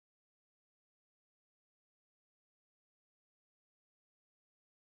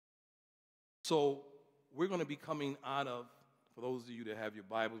So we're going to be coming out of, for those of you that have your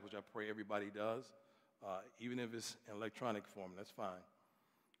Bibles, which I pray everybody does, even if it's in electronic form, that's fine.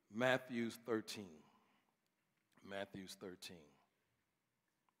 Matthew 13. Matthew 13.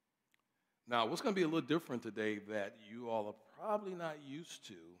 Now, what's going to be a little different today that you all are probably not used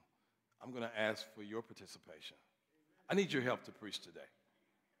to, I'm going to ask for your participation. I need your help to preach today.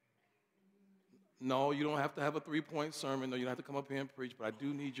 No, you don't have to have a three-point sermon. No, you don't have to come up here and preach, but I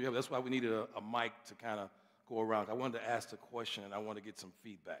do need your help. That's why we needed a mic to kind of go around. I wanted to ask a question, and I want to get some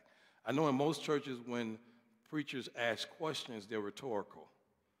feedback. I know in most churches when preachers ask questions, they're rhetorical.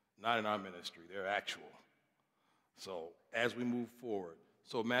 Not in our ministry. They're actual. So as we move forward.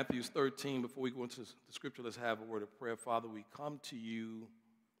 So Matthew 13, before we go into the scripture, let's have a word of prayer. Father, we come to you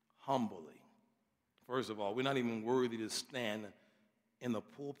humbly. First of all, we're not even worthy to stand in the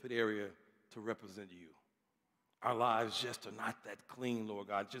pulpit area to represent you. Our lives just are not that clean, Lord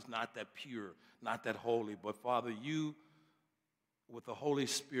God, just not that pure, not that holy. But Father, you, with the Holy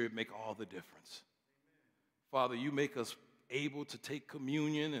Spirit, make all the difference. Father, you make us able to take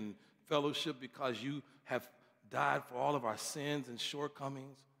communion and fellowship because you have died for all of our sins and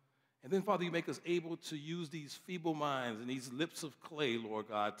shortcomings. And then, Father, you make us able to use these feeble minds and these lips of clay, Lord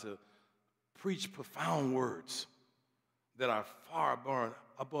God, to preach profound words that are far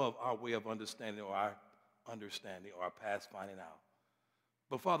above our way of understanding or our past finding out.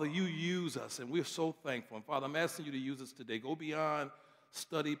 But, Father, you use us, and we're so thankful. And, Father, I'm asking you to use us today. Go beyond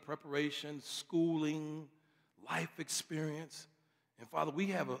study, preparation, schooling, life experience. And, Father, we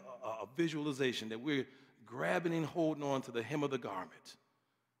have a visualization that we're grabbing and holding on to the hem of the garment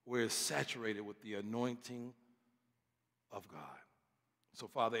where it's saturated with the anointing of God. So,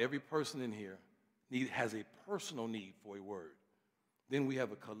 Father, every person in here has a personal need for a word. Then we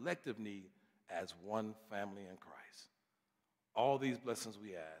have a collective need as one family in Christ. All these blessings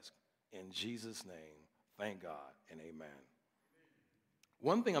we ask in Jesus' name. Thank God and amen.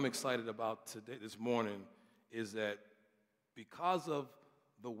 One thing I'm excited about today, this morning, is that because of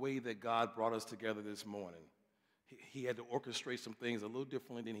the way that God brought us together this morning, he had to orchestrate some things a little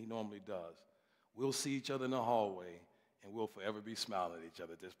differently than he normally does. We'll see each other in the hallway, and we'll forever be smiling at each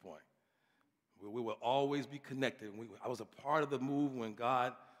other at this point. We will always be connected. I was a part of the move when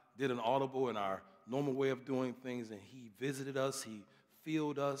God did an audible in our normal way of doing things, and he visited us, he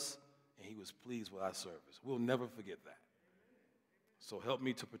filled us, and he was pleased with our service. We'll never forget that. So help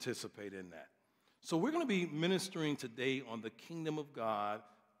me to participate in that. So we're going to be ministering today on the kingdom of God,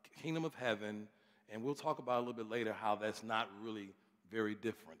 kingdom of heaven, and we'll talk about a little bit later how that's not really very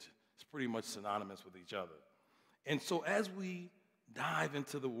different. It's pretty much synonymous with each other. And so as we dive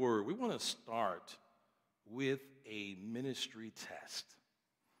into the word, we want to start with a ministry test.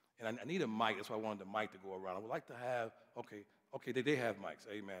 And I need a mic. That's why I wanted the mic to go around. I would like to have, okay, they have mics.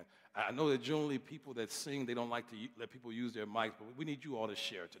 Amen. I know that generally people that sing, they don't like to let people use their mics, but we need you all to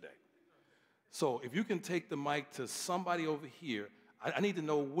share today. So if you can take the mic to somebody over here, I need to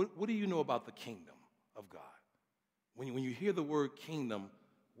know, what do you know about the kingdom of God? When you hear the word kingdom,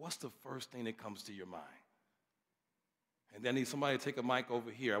 what's the first thing that comes to your mind? And then I need somebody to take a mic over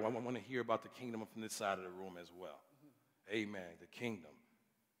here. I want to hear about the kingdom from this side of the room as well. Amen. The kingdom.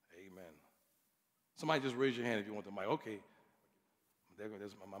 Amen. Somebody just raise your hand if you want the mic. Okay.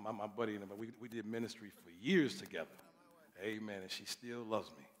 There's my buddy. We did ministry for years together. Amen. And she still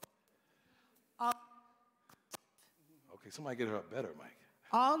loves me. Okay, somebody get her a better mic.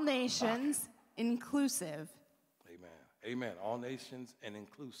 All nations, inclusive. Amen. Amen. All nations and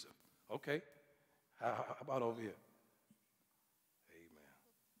inclusive. Okay. How about over here? Amen.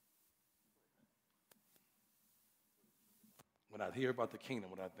 When I hear about the kingdom,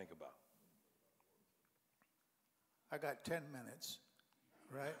 what do I think about? I got 10 minutes,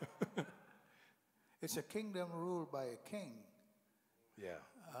 right? It's a kingdom ruled by a king. Yeah.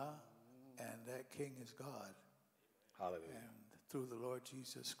 And that king is God. Hallelujah. And through the Lord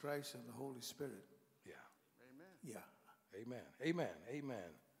Jesus Christ and the Holy Spirit. Yeah. Amen. Yeah. Amen. Amen. Amen.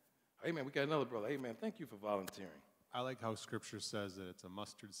 Amen. We got another brother. Amen. Thank you for volunteering. I like how Scripture says that it's a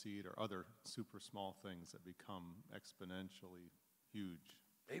mustard seed or other super small things that become exponentially huge.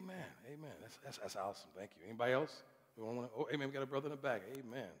 Amen. Amen. That's awesome. Thank you. Anybody else? Amen. We got a brother in the back.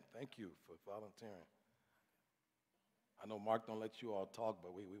 Amen. Thank you for volunteering. I know Mark don't let you all talk,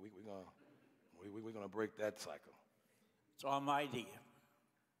 but we're gonna break that cycle. It's almighty.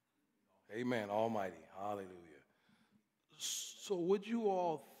 Amen. Almighty. Hallelujah. So would you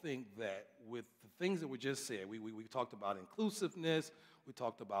all think that with the things that we just said, we talked about inclusiveness, we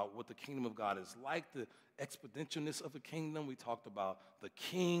talked about what the kingdom of God is like, the exponentialness of the kingdom, we talked about the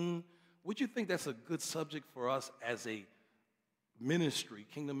king. Would you think that's a good subject for us as a ministry,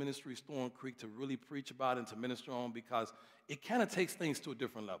 Kingdom Ministries, Thorn Creek, to really preach about and to minister on, because it kind of takes things to a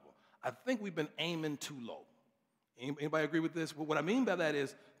different level. I think we've been aiming too low. Anybody agree with this? Well, what I mean by that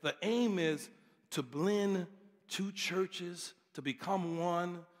is the aim is to blend two churches, to become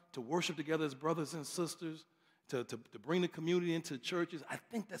one, to worship together as brothers and sisters, to bring the community into churches. I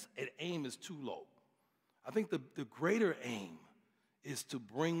think that aim is too low. I think the greater aim is to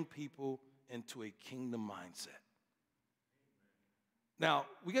bring people into a kingdom mindset. Now,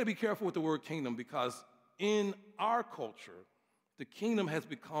 we got to be careful with the word kingdom, because in our culture, the kingdom has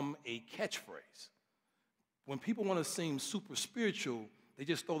become a catchphrase. When people want to seem super spiritual, they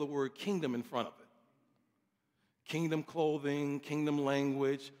just throw the word kingdom in front of it. Kingdom clothing, kingdom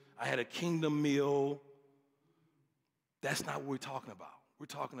language, I had a kingdom meal. That's not what we're talking about. We're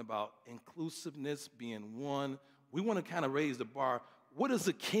talking about inclusiveness, being one. We want to kind of raise the bar. What does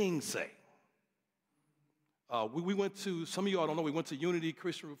the king say? We went to, some of y'all don't know, we went to Unity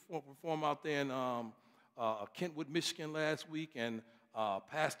Christian Reform out there in Kentwood, Michigan last week, and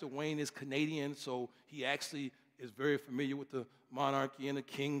Pastor Wayne is Canadian, so he actually is very familiar with the monarchy and the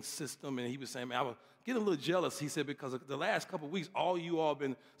king system, and he was saying, man, I was getting a little jealous, he said, because the last couple of weeks, all you all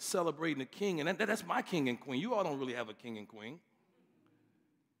been celebrating the king, and that's my king and queen. You all don't really have a king and queen.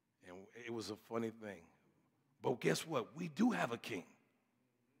 And it was a funny thing. But guess what? We do have a king.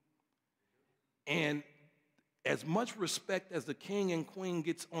 And as much respect as the king and queen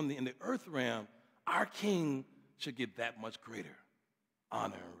gets in the earth realm, our king should get that much greater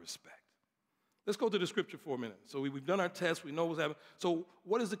honor and respect. Let's go to the scripture for a minute. So we've done our test. We know what's happening. So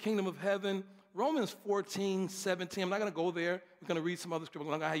what is the kingdom of heaven? Romans 14:17. I'm not going to go there. We're going to read some other scripture.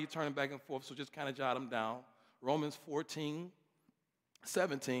 I'm not going to have you turning back and forth, so just kind of jot them down. Romans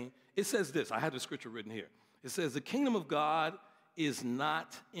 14:17. It says this. I have the scripture written here. It says, the kingdom of God is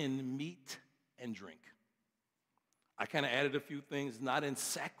not in meat and drink. I kind of added a few things, not in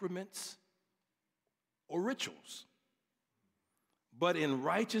sacraments or rituals, but in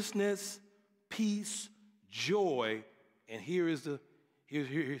righteousness, peace, joy, and here's the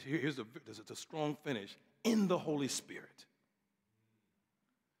strong finish, in the Holy Spirit.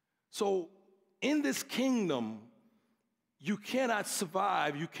 So in this kingdom, you cannot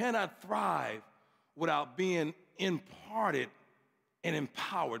survive, you cannot thrive without being imparted and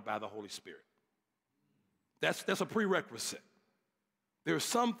empowered by the Holy Spirit. That's a prerequisite. There are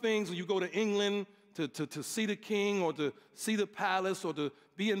some things when you go to England to see the king or to see the palace or to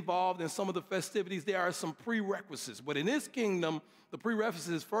be involved in some of the festivities, there are some prerequisites. But in this kingdom, the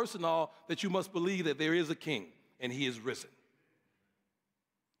prerequisite is, first of all, that you must believe that there is a king and he is risen.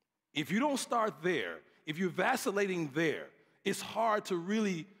 If you don't start there, if you're vacillating there, it's hard to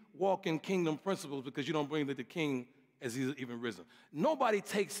really walk in kingdom principles because you don't bring the king as he's even risen. Nobody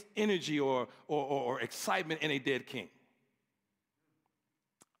takes energy or excitement in a dead king.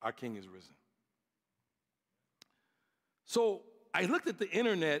 Our king is risen. So I looked at the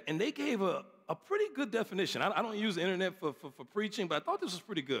internet, and they gave a pretty good definition. I don't use the internet for preaching, but I thought this was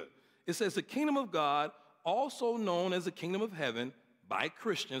pretty good. It says the kingdom of God, also known as the kingdom of heaven by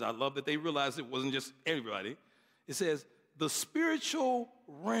Christians. I love that they realized it wasn't just everybody. It says the spiritual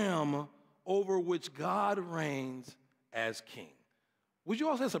realm over which God reigns as king. Would you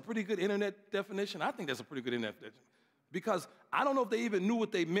all say that's a pretty good internet definition? I think that's a pretty good internet definition. Because I don't know if they even knew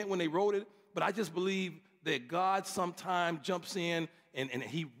what they meant when they wrote it, but I just believe that God sometimes jumps in and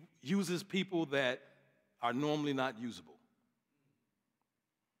he uses people that are normally not usable.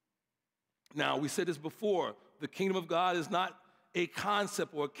 Now, we said this before, the kingdom of God is not a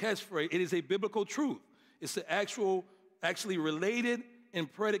concept or a catchphrase. It is a biblical truth. It's actually related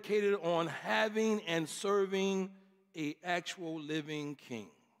and predicated on having and serving an actual living king.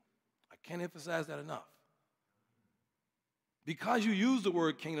 I can't emphasize that enough. Because you use the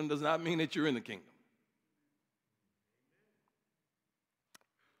word kingdom does not mean that you're in the kingdom.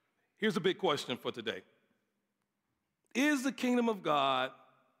 Here's a big question for today. Is the kingdom of God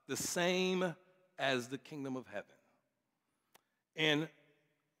the same as the kingdom of heaven? And I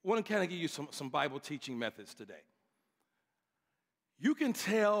want to kind of give you some Bible teaching methods today. You can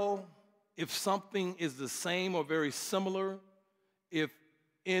tell if something is the same or very similar if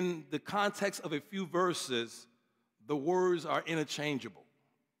in the context of a few verses, the words are interchangeable.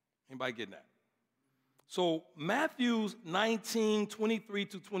 Anybody getting that? So Matthew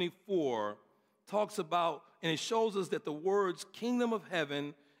 19:23-24 talks about, and it shows us that the words kingdom of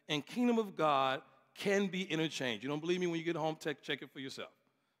heaven and kingdom of God can be interchanged. You don't believe me? When you get home, check it for yourself.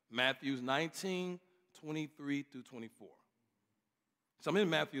 Matthew 19:23-24. So I'm in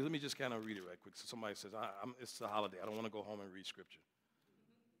Matthew. Let me just kind of read it right quick. So somebody says, it's a holiday. I don't want to go home and read scripture.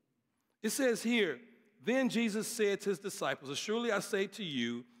 It says here, Then Jesus said to his disciples, "Surely I say to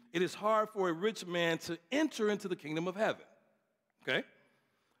you, it is hard for a rich man to enter into the kingdom of heaven." Okay?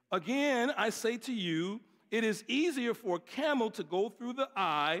 "Again, I say to you, it is easier for a camel to go through the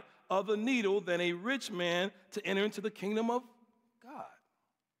eye of a needle than a rich man to enter into the kingdom of God."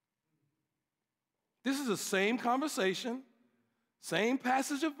 This is the same conversation, same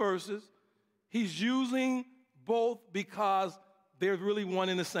passage of verses. He's using both because they're really one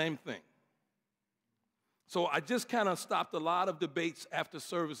and the same thing. So I just kind of stopped a lot of debates after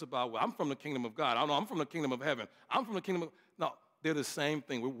service about, well, I'm from the kingdom of God. I don't know, I'm from the kingdom of heaven. I'm from the kingdom of... No, they're the same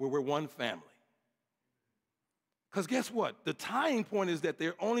thing. We're one family. Because guess what? The tying point is that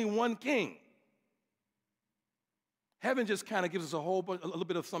there's only one king. Heaven just kind of gives us a little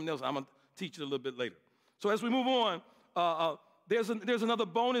bit of something else. I'm going to teach it a little bit later. So as we move on, there's another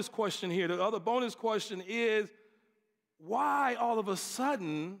bonus question here. The other bonus question is, why all of a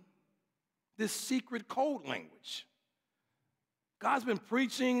sudden this secret code language? God's been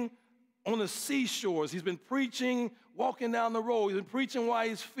preaching on the seashores. He's been preaching walking down the road. He's been preaching while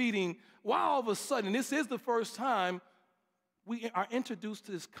he's feeding. Why all of a sudden, this is the first time we are introduced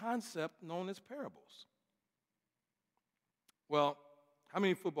to this concept known as parables. Well, how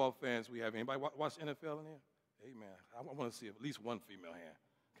many football fans we have? Anybody watch NFL in here? Amen. I want to see at least one female hand.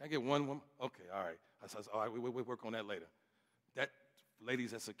 Can I get one woman? Okay, all right. All right, we'll work on that later.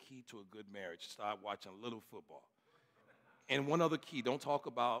 Ladies, that's a key to a good marriage. Start watching a little football. And one other key, don't talk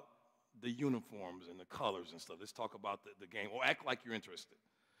about the uniforms and the colors and stuff. Let's talk about the game, or act like you're interested.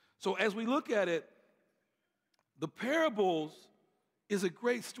 So as we look at it, the parables is a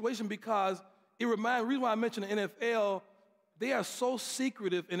great situation because the reason why I mentioned the NFL, they are so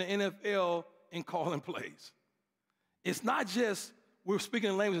secretive in the NFL in calling plays. It's not just we're speaking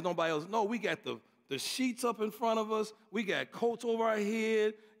in language that nobody else. No, we got the sheets up in front of us. We got coats over our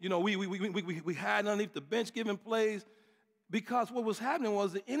head. You know, we hide underneath the bench giving plays because what was happening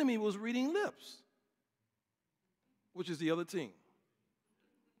was the enemy was reading lips, which is the other team.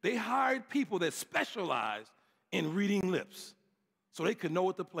 They hired people that specialized in reading lips so they could know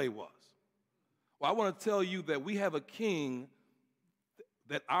what the play was. Well, I want to tell you that we have a king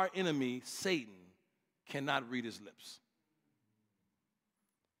that our enemy, Satan, cannot read his lips.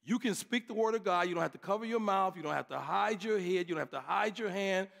 You can speak the word of God. You don't have to cover your mouth. You don't have to hide your head. You don't have to hide your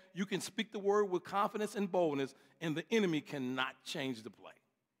hand. You can speak the word with confidence and boldness, and the enemy cannot change the play.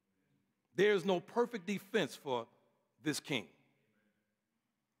 There's no perfect defense for this king.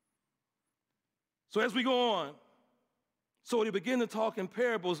 So as we go on, so they begin to talk in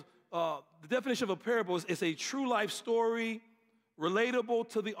parables. The definition of a parable is a true life story relatable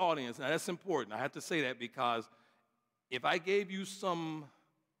to the audience. Now, that's important. I have to say that because if I gave you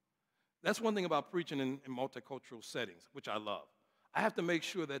that's one thing about preaching in multicultural settings, which I love. I have to make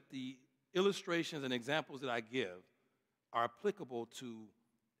sure that the illustrations and examples that I give are applicable to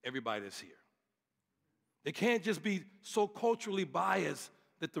everybody that's here. They can't just be so culturally biased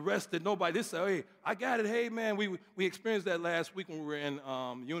that nobody, hey, I got it, hey, man, we experienced that last week when we were in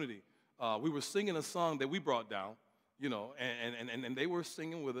Unity. We were singing a song that we brought down, you know, and they were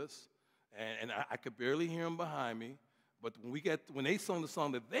singing with us, and I could barely hear them behind me, but when they sung the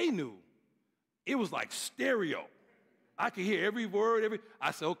song that they knew, it was like stereo. I could hear every word,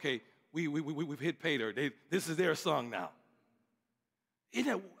 I said, okay, we've hit pay dirt. This is their song now.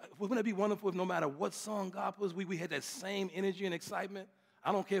 Wouldn't it be wonderful if no matter what song God puts, we had that same energy and excitement?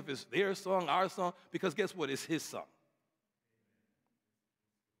 I don't care if it's their song, our song, because guess what? It's his song.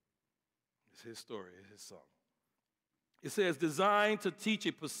 It's his story, it's his song. It says, designed to teach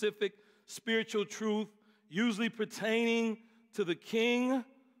a specific spiritual truth, usually pertaining to the king,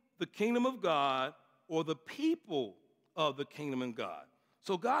 the kingdom of God, or the people of the kingdom of God.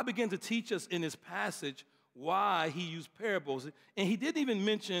 So God began to teach us in this passage why he used parables. And he didn't even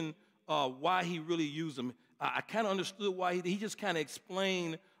mention why he really used them. I kind of understood why he just kind of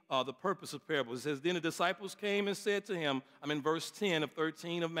explained the purpose of parables. It says, then the disciples came and said to him, I'm in verse 10 of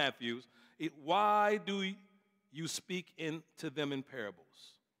 13 of Matthew, why do you speak to them in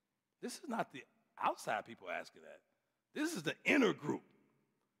parables? This is not the outside people asking that. This is the inner group.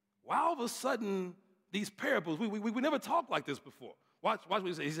 Why all of a sudden these parables, we never talked like this before. Watch what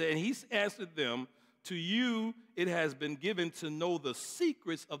he said. He said, and he answered them, to you it has been given to know the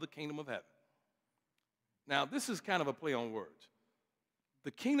secrets of the kingdom of heaven. Now, this is kind of a play on words. The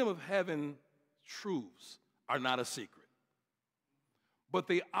kingdom of heaven truths are not a secret, but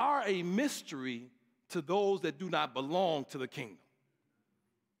they are a mystery to those that do not belong to the kingdom.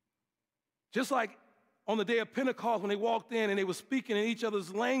 Just like on the day of Pentecost when they walked in and they were speaking in each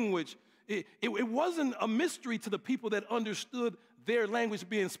other's language, it wasn't a mystery to the people that understood their language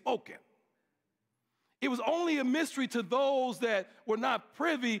being spoken. It was only a mystery to those that were not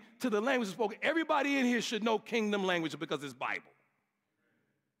privy to the language spoken. Everybody in here should know kingdom language because it's Bible.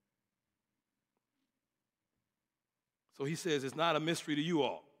 So he says it's not a mystery to you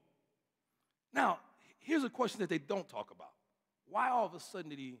all. Now, here's a question that they don't talk about. Why all of a sudden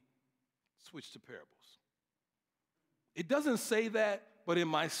did he switch to parables? It doesn't say that, but in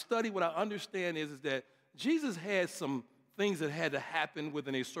my study, what I understand is that Jesus had some things that had to happen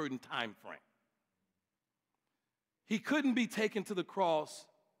within a certain time frame. He couldn't be taken to the cross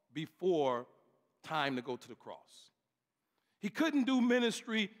before time to go to the cross. He couldn't do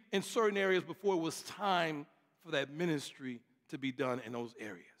ministry in certain areas before it was time for that ministry to be done in those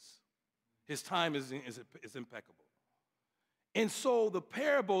areas. His time is impeccable. And so the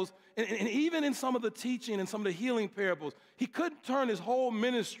parables, and even in some of the teaching and some of the healing parables, he couldn't turn his whole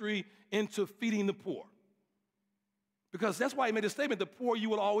ministry into feeding the poor. Because that's why he made a statement, the poor you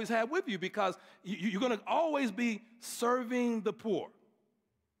will always have with you, because you're going to always be serving the poor.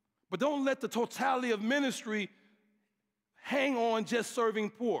 But don't let the totality of ministry hang on just serving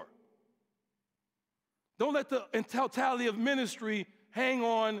poor. Don't let the totality of ministry hang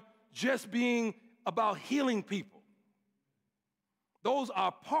on just being about healing people. Those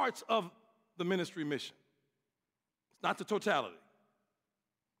are parts of the ministry mission. It's not the totality.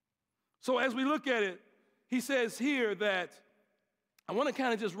 So as we look at it, he says here that I want to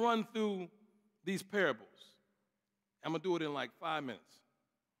kind of just run through these parables. I'm going to do it in like 5 minutes.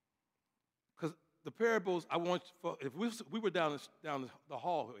 Because the parables, I want, if we were down the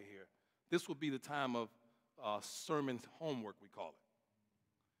hall here, this would be the time of sermon homework, we call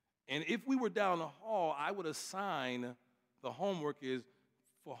it. And if we were down the hall, I would assign the homework is,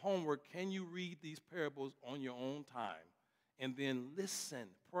 for homework, can you read these parables on your own time? And then listen,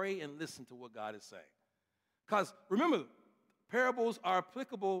 pray and listen to what God is saying. Because remember, parables are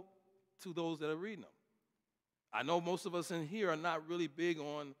applicable to those that are reading them. I know most of us in here are not really big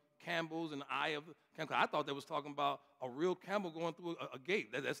on camels and the eye of the camel. I thought that was talking about a real camel going through a gate.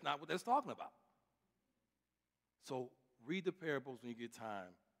 That's not what that's talking about. So read the parables when you get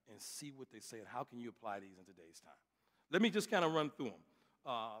time and see what they say and how can you apply these in today's time. Let me just kind of run through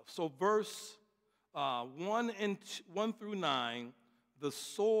them. So verse 1 through 9, the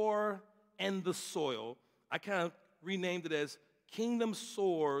sower and the soil, I kind of renamed it as kingdom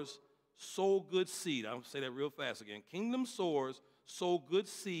sowers sow good seed. I'll say that real fast again. Kingdom sowers sow good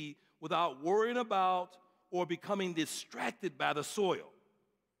seed without worrying about or becoming distracted by the soil,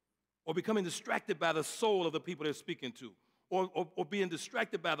 or becoming distracted by the soul of the people they're speaking to, or being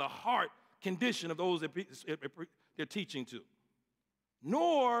distracted by the heart condition of those that they're teaching to,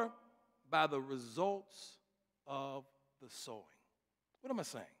 nor by the results of the sowing. What am I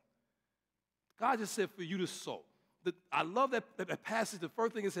saying? God just said for you to sow. I love that passage. The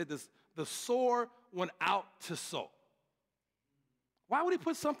first thing it said, the sower went out to sow. Why would he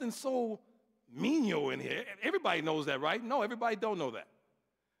put something so menial in here? Everybody knows that, right? No, everybody don't know that.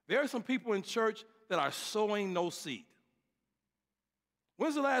 There are some people in church that are sowing no seed.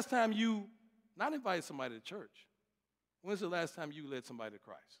 When's the last time you not invited somebody to church? When's the last time you led somebody to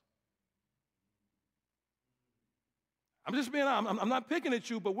Christ? I'm just being honest. I'm not picking at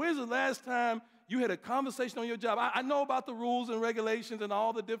you, but when's the last time you had a conversation on your job? I know about the rules and regulations and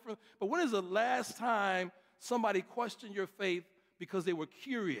all the different, but when is the last time somebody questioned your faith because they were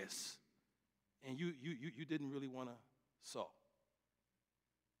curious and you didn't really want to sow?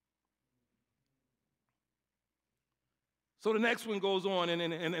 So the next one goes on,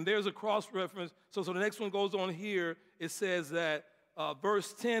 and there's a cross-reference. So the next one goes on here. It says that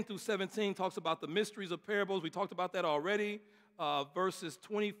verse 10 through 17 talks about the mysteries of parables. We talked about that already. Verses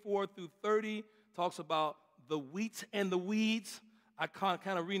 24 through 30 talks about the wheat and the weeds. I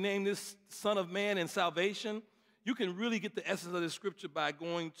kind of renamed this Son of Man and Salvation. You can really get the essence of this scripture by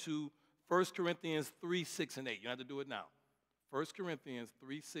going to 1 Corinthians 3, 6, and 8. You don't have to do it now. 1 Corinthians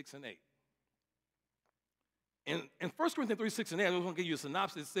 3, 6, and 8. In 1 Corinthians 3, 6, and 8, I just want to give you a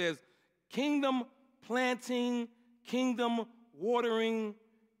synopsis. It says, kingdom planting, kingdom watering,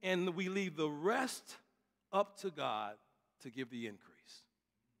 and we leave the rest up to God to give the increase.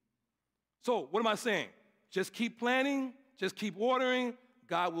 So what am I saying? Just keep planting, just keep watering,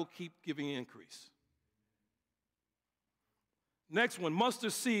 God will keep giving increase. Next one,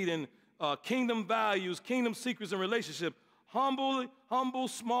 mustard seed and kingdom values, kingdom secrets and relationship. Humble,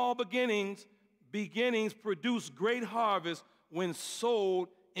 small beginnings produce great harvest when sowed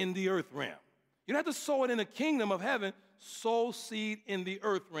in the earth realm. You don't have to sow it in the kingdom of heaven. Sow seed in the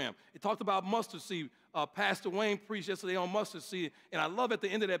earth realm. It talked about mustard seed. Pastor Wayne preached yesterday on mustard seed, and I love at the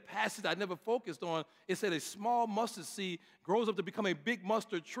end of that passage I never focused on, it said a small mustard seed grows up to become a big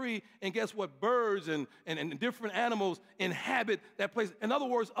mustard tree, and guess what? Birds and different animals inhabit that place. In other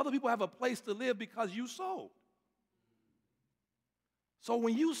words, other people have a place to live because you sowed. So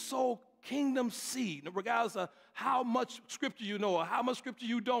when you sow kingdom seed, regardless of how much scripture you know or how much scripture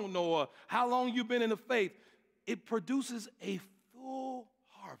you don't know or how long you've been in the faith, it produces a full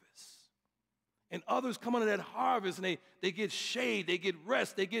harvest. And others come under that harvest and they get shade, they get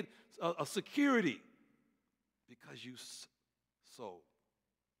rest, they get a security because you sowed.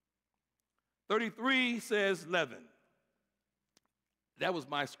 33 says leaven. That was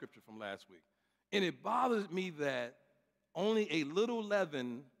my scripture from last week. And it bothers me that only a little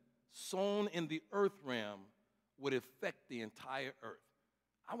leaven sown in the earth realm would affect the entire earth.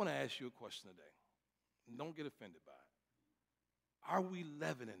 I want to ask you a question today. And don't get offended by it. Are we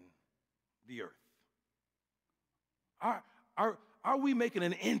leavening the earth? Are we making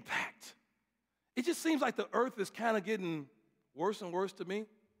an impact? It just seems like the earth is kind of getting worse and worse to me,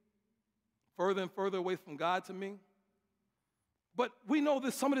 further and further away from God to me. But we know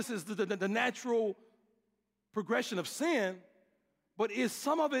that some of this is the natural progression of sin, but is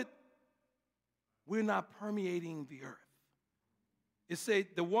some of it we're not permeating the earth? It said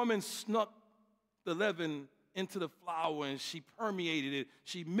the woman snuck the leaven into the flour and she permeated it,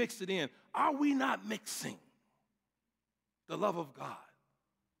 she mixed it in. Are we not mixing the love of God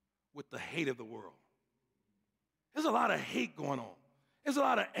with the hate of the world? There's a lot of hate going on. There's a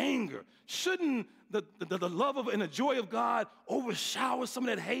lot of anger. Shouldn't the love of and the joy of God overshadow some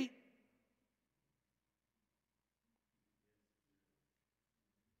of that hate?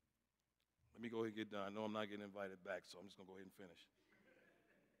 Let me go ahead and get done. I know I'm not getting invited back, so I'm just going to go ahead and finish.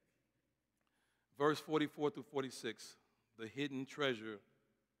 Verse 44 through 46, the hidden treasure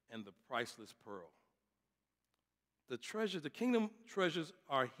and the priceless pearl. The kingdom treasures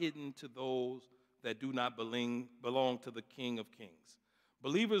are hidden to those that do not belong to the King of Kings.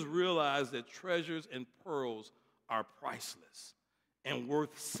 Believers realize that treasures and pearls are priceless and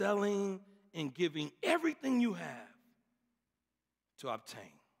worth selling and giving everything you have to obtain.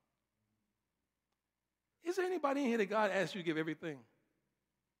 Is there anybody in here that God asked you to give everything?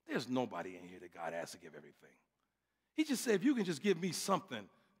 There's nobody in here that God asked to give everything. He just said, if you can just give me something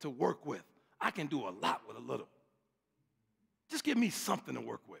to work with, I can do a lot with a little. Just give me something to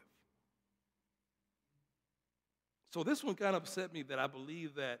work with. So this one kind of upset me that I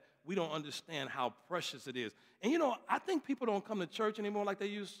believe that we don't understand how precious it is. And you know, I think people don't come to church anymore like they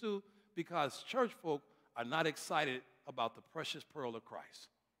used to because church folk are not excited about the precious pearl of Christ.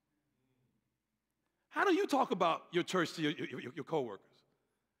 How do you talk about your church to your coworkers?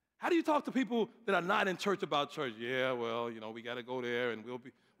 How do you talk to people that are not in church about church? Yeah, well, you know, we got to go there and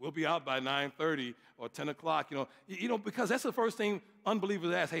we'll be out by 9:30 or 10 o'clock, you know, because that's the first thing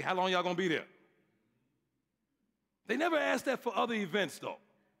unbelievers ask. Hey, how long y'all going to be there? They never ask that for other events, though.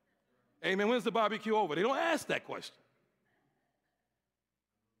 Amen. When's the barbecue over? They don't ask that question.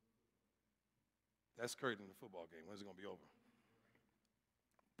 That's curtain in the football game. When's it going to be over?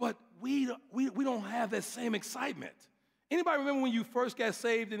 But we don't have that same excitement. Anybody remember when you first got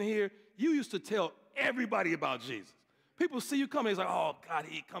saved in here, you used to tell everybody about Jesus. People see you coming, it's like, oh, God,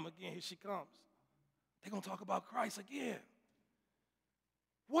 he come again, here she comes. They're going to talk about Christ again.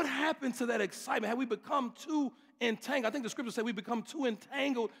 What happened to that excitement? Have we become too entangled? I think the scripture said we become too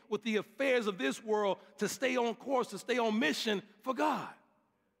entangled with the affairs of this world to stay on course, to stay on mission for God.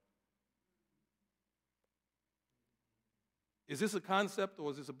 Is this a concept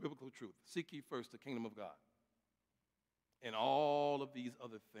or is this a biblical truth? Seek ye first the kingdom of God. And all of these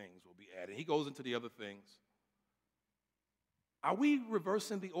other things will be added. He goes into the other things. Are we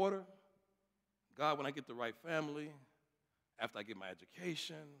reversing the order? God, when I get the right family, after I get my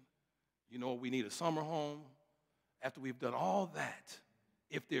education, you know, we need a summer home. After we've done all that,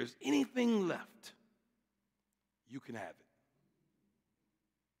 if there's anything left, you can have it.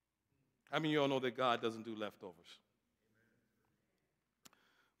 How many of y'all know that God doesn't do leftovers?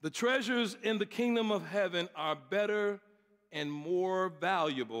 The treasures in the kingdom of heaven are better and more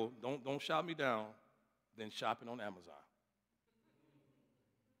valuable, don't shout me down, than shopping on Amazon.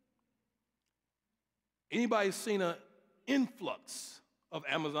 Anybody seen an influx of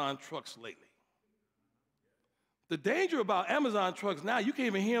Amazon trucks lately? The danger about Amazon trucks now, you can't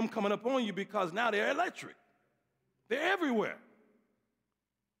even hear them coming up on you because now they're electric. They're everywhere.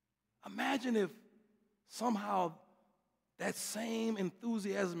 Imagine if somehow that same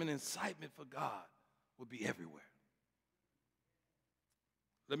enthusiasm and excitement for God would be everywhere.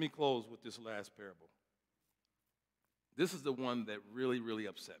 let me close with this last parable. This is the one that really, really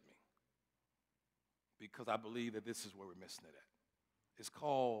upset me because I believe that this is where we're missing it at. It's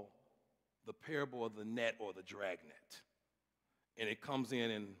called the parable of the net or the dragnet. And it comes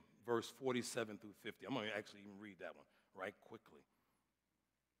in verse 47 through 50. I'm going to actually even read that one right quickly.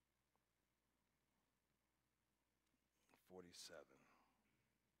 47.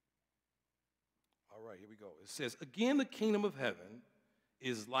 All right, here we go. It says, "Again, the kingdom of heaven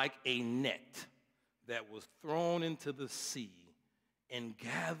is like a net that was thrown into the sea and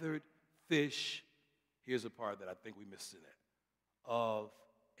gathered fish." Here's a part that I think we missed in it. "Of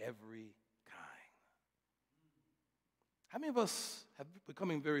every kind." How many of us have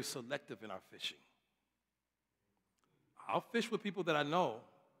becoming very selective in our fishing? I'll fish with people that I know.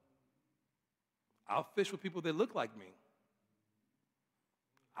 I'll fish with people that look like me.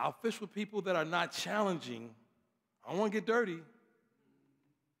 I'll fish with people that are not challenging. I don't want to get dirty.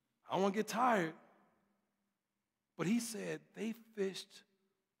 I don't want to get tired. But he said they fished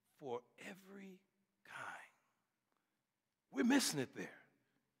for every kind. We're missing it there.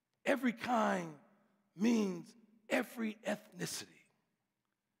 Every kind means every ethnicity,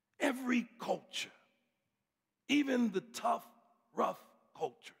 every culture, even the tough, rough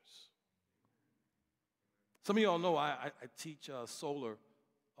cultures. Some of y'all know I teach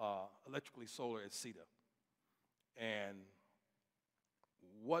electrically solar at CETA. And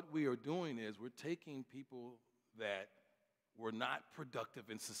what we are doing is we're taking people that were not productive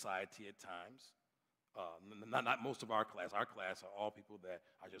in society at times. Not most of our class. Our class are all people that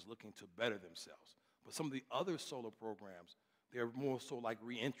are just looking to better themselves. But some of the other solar programs, they're more so like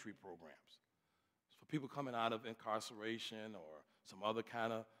reentry programs. For people coming out of incarceration or some other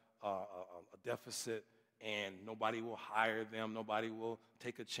kind of a deficit, and nobody will hire them, nobody will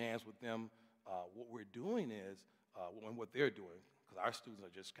take a chance with them. What we're doing is, and what they're doing, because our students are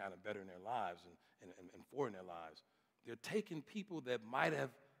just kind of bettering their lives and forwarding their lives, they're taking people that might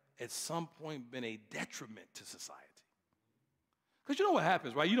have at some point been a detriment to society. Because you know what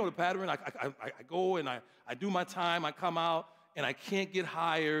happens, right? You know the pattern. I go and I do my time, I come out, and I can't get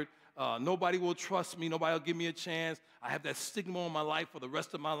hired. Nobody will trust me. Nobody will give me a chance. I have that stigma on my life for the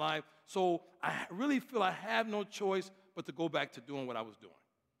rest of my life. So I really feel I have no choice but to go back to doing what I was doing.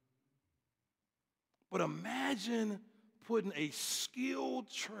 But imagine putting a skilled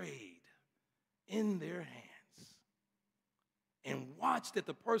trade in their hands and watch that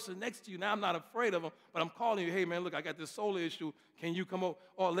the person next to you, now I'm not afraid of them, but I'm calling you, "Hey, man, look, I got this solar issue. Can you come over?"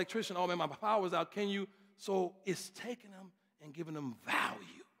 Or electrician, "Oh, man, my power's out. Can you?" So it's taking them and giving them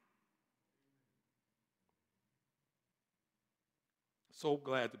value. So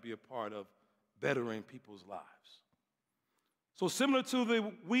glad to be a part of bettering people's lives. So similar to the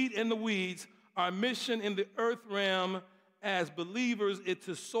wheat and the weeds, our mission in the earth realm as believers is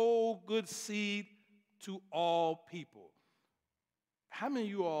to sow good seed to all people. How many of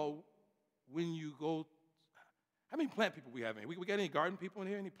you all, when you go, how many plant people we have in here? We got any garden people in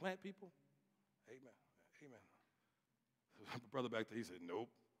here? Any plant people? Amen. Amen. Brother back there, he said, nope.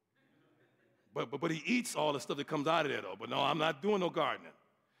 But he eats all the stuff that comes out of there, though. But no, I'm not doing no gardening.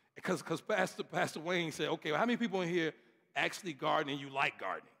 Because Pastor Wayne said, okay, well, how many people in here actually garden and you like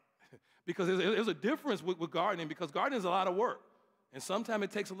gardening? Because there's a difference with gardening, because gardening is a lot of work. And sometimes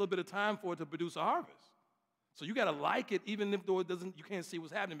it takes a little bit of time for it to produce a harvest. So you got to like it, even if though it doesn't, you can't see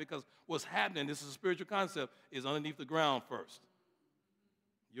what's happening, because what's happening, this is a spiritual concept, is underneath the ground first.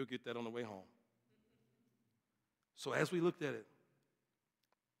 You'll get that on the way home. So as we looked at it,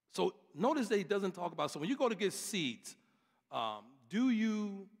 so notice that he doesn't talk about, so when you go to get seeds, do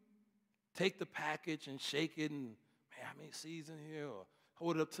you take the package and shake it and, man, how many seeds in here? Or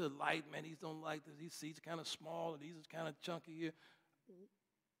hold it up to the light, man, these don't like this. These seeds are kind of small, and these are kind of chunky here.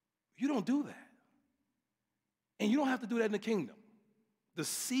 You don't do that. And you don't have to do that in the kingdom. The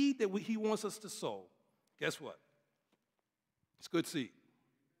seed that he wants us to sow, guess what? It's good seed.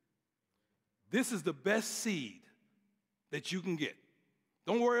 This is the best seed that you can get.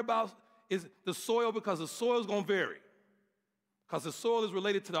 Don't worry about the soil, because the soil is going to vary. Because the soil is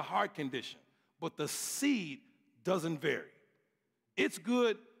related to the heart condition. But the seed doesn't vary. It's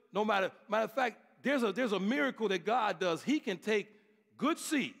good no matter. Matter of fact, there's a miracle that God does. He can take good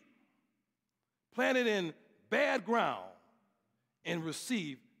seed, plant it in bad ground, and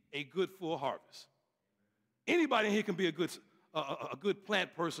receive a good full harvest. Anybody in here can be a good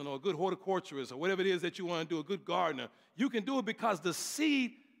plant person or a good horticulturist or whatever it is that you want to do, a good gardener. You can do it because the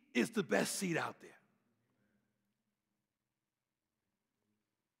seed is the best seed out there.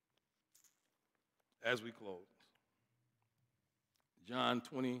 As we close, John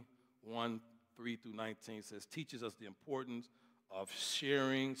 21, 3 through 19 says, teaches us the importance of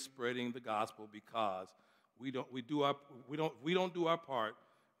sharing, spreading the gospel, because we don't do our part,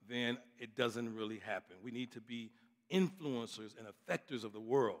 then it doesn't really happen. We need to be influencers and effectors of the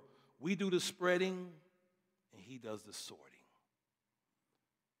world. We do the spreading, and he does the sorting.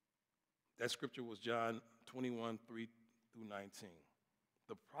 That scripture was John 21, 3 through 19.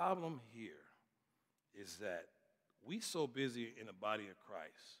 The problem here is that we so busy in the body of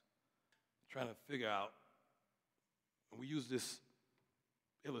Christ trying to figure out, and we use this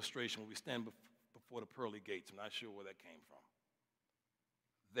illustration when we stand before the pearly gates. I'm not sure where that came from.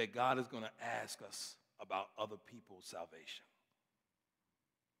 That God is going to ask us about other people's salvation.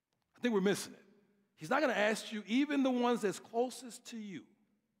 I think we're missing it. He's not going to ask you, even the ones that's closest to you.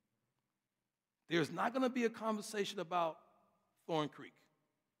 There's not going to be a conversation about Thorn Creek,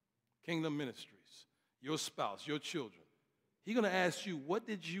 Kingdom Ministries, your spouse, your children. He's going to ask you, what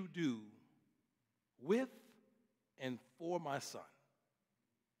did you do with and for my son?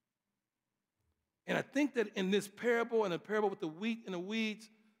 And I think that in this parable, and a parable with the wheat and the weeds,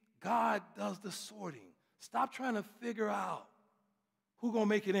 God does the sorting. Stop trying to figure out who's going to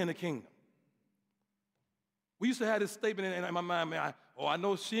make it in the kingdom. We used to have this statement in my mind, man, I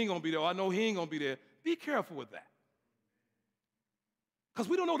know she ain't going to be there, or I know he ain't going to be there. Be careful with that. Because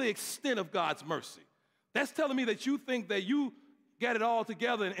we don't know the extent of God's mercy. That's telling me that you think that you got it all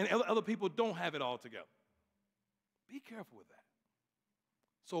together and other people don't have it all together. Be careful with that.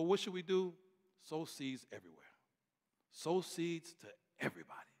 So what should we do? Sow seeds everywhere. Sow seeds to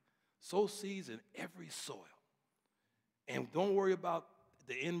everybody. Sow seeds in every soil. And don't worry about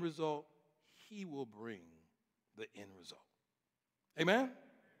the end result. He will bring the end result. Amen?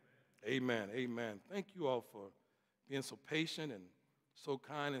 Amen. Amen. Thank you all for being so patient and so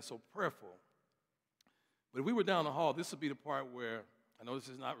kind and so prayerful. But if we were down the hall, this would be the part where, I know this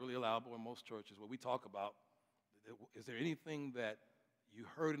is not really allowable in most churches, where we talk about, is there anything that you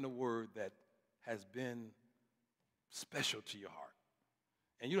heard in the word that has been special to your heart?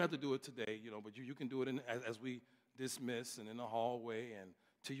 And you don't have to do it today, but you can do it as we dismiss and in the hallway and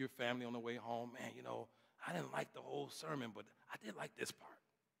to your family on the way home. Man, I didn't like the whole sermon, but I did like this part.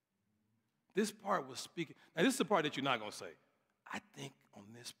 This part was speaking. Now, this is the part that you're not going to say. I think on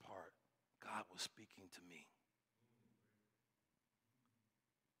this part, God was speaking to me.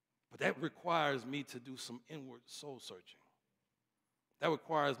 But that requires me to do some inward soul searching. That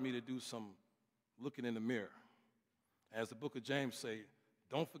requires me to do some looking in the mirror. As the book of James say,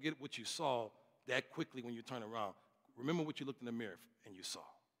 don't forget what you saw that quickly when you turn around. Remember what you looked in the mirror and you saw.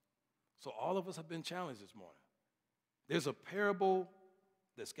 So all of us have been challenged this morning. There's a parable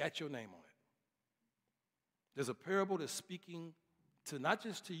that's got your name on it. There's a parable that's speaking to not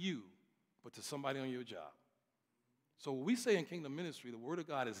just to you, but to somebody on your job. So what we say in Kingdom Ministry, the Word of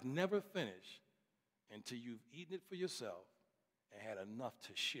God is never finished until you've eaten it for yourself and had enough to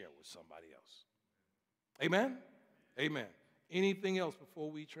share with somebody else. Amen? Amen. Anything else before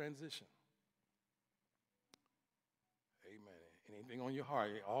we transition? Amen. Anything on your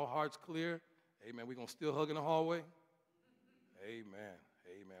heart? All hearts clear? Amen. We're going to still hug in the hallway? Amen.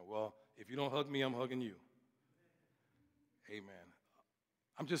 Amen. Well, if you don't hug me, I'm hugging you. Amen.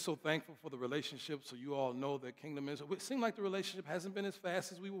 I'm just so thankful for the relationship, so you all know that Kingdom is. It seemed like the relationship hasn't been as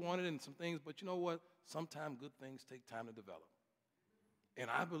fast as we wanted and some things, but you know what? Sometimes good things take time to develop. And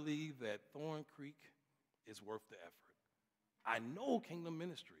I believe that Thorn Creek is worth the effort. I know Kingdom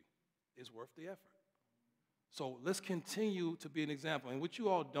Ministry is worth the effort. So let's continue to be an example. And what you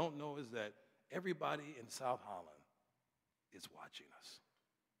all don't know is that everybody in South Holland is watching us.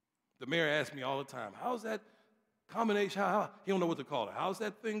 The mayor asks me all the time, how's that combination, he don't know what to call it. How's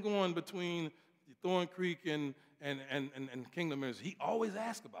that thing going between Thorn Creek and Kingdom Ministry? He always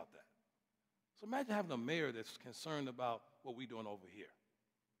asks about that. So imagine having a mayor that's concerned about what we're doing over here,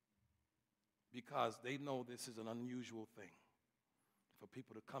 because they know this is an unusual thing for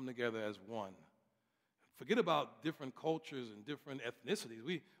people to come together as one. Forget about different cultures and different ethnicities.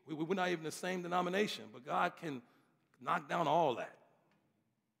 We're not even the same denomination, but God can knock down all that.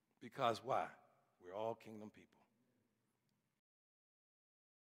 Because why? We're all kingdom people.